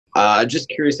Just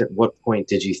curious, at what point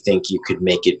did you think you could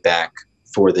make it back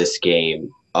for this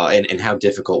game? And how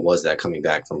difficult was that coming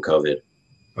back from COVID?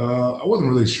 I wasn't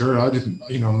really sure. I just,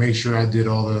 made sure I did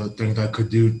all the things I could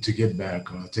do to get back,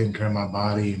 taking care of my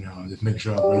body, just making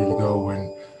sure I was ready to go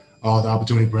when the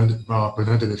opportunity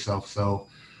presented itself. So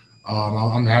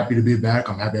I'm happy to be back.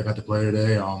 I'm happy I got to play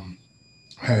today.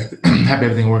 Happy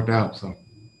everything worked out. So.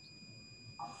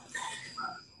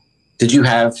 Did you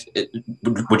have?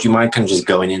 Would you mind kind of just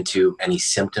going into any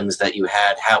symptoms that you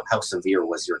had? How severe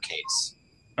was your case?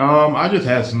 I just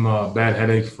had some bad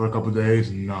headaches for a couple of days,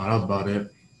 and that was about it.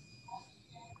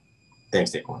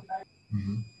 Thanks, DaQuan.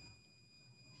 Mm-hmm.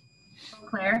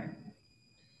 Claire?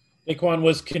 DaQuan,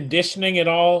 was conditioning at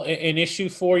all an issue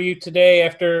for you today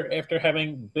after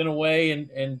having been away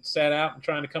and sat out and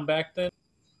trying to come back then?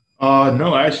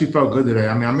 No, I actually felt good today.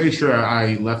 I mean, I made sure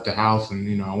I left the house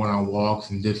and, I went on walks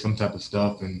and did some type of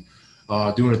stuff. And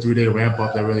doing a 3-day ramp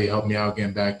up, that really helped me out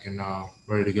getting back and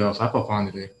ready to go. So I felt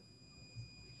fine today.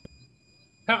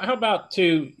 How about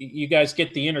you guys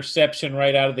get the interception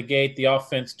right out of the gate, the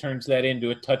offense turns that into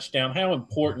a touchdown. How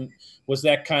important was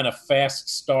that kind of fast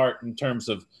start in terms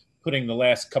of putting the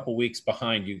last couple weeks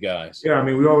behind you guys? Yeah, I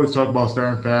mean, we always talk about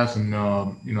starting fast and,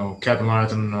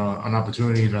 capitalizing on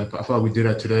opportunities. I thought we did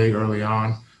that today early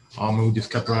on. And we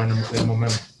just kept riding that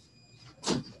momentum.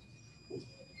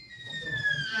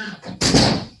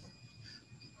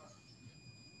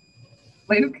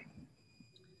 Luke?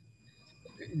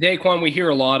 DaQuan, we hear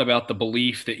a lot about the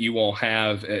belief that you all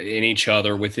have in each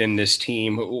other within this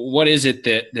team. What is it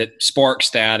that sparks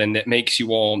that and that makes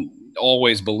you all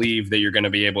always believe that you're going to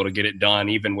be able to get it done,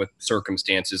 even with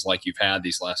circumstances like you've had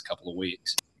these last couple of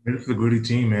weeks? It's a gritty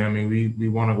team, man. I mean, we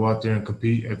want to go out there and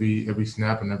compete every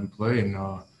snap and every play, and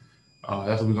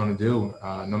that's what we're going to do.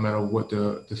 No matter what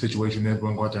the situation is,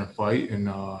 we're going to go out there and fight. And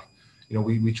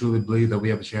we truly believe that we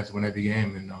have a chance to win every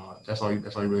game, and that's all you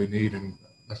really need. And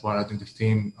that's why I think this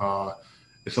team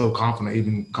is so confident,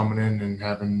 even coming in and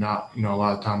having not a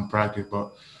lot of time to practice,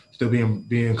 but still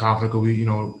being confident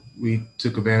because we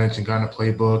took advantage and got in a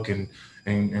playbook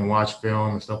and watch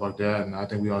film and stuff like that. And I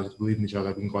think we all just believe in each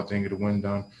other. We can go out there and get a win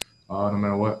done no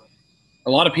matter what.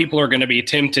 A lot of people are going to be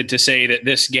tempted to say that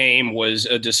this game was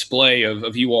a display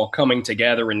of you all coming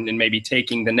together and maybe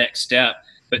taking the next step.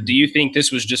 But do you think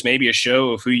this was just maybe a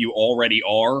show of who you already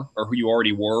are or who you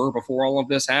already were before all of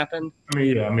this happened? I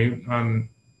mean, yeah. I mean,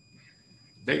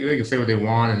 they can say what they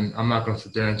want, and I'm not going to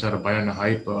sit there and try to bite on the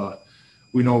hype.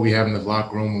 We know what we have in the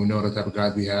locker room. We know the type of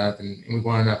guys we have, and we go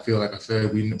on that field. Like I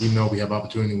said, we know we have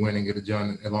opportunity to win and get it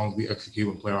done as long as we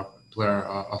execute and play our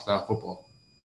style of football.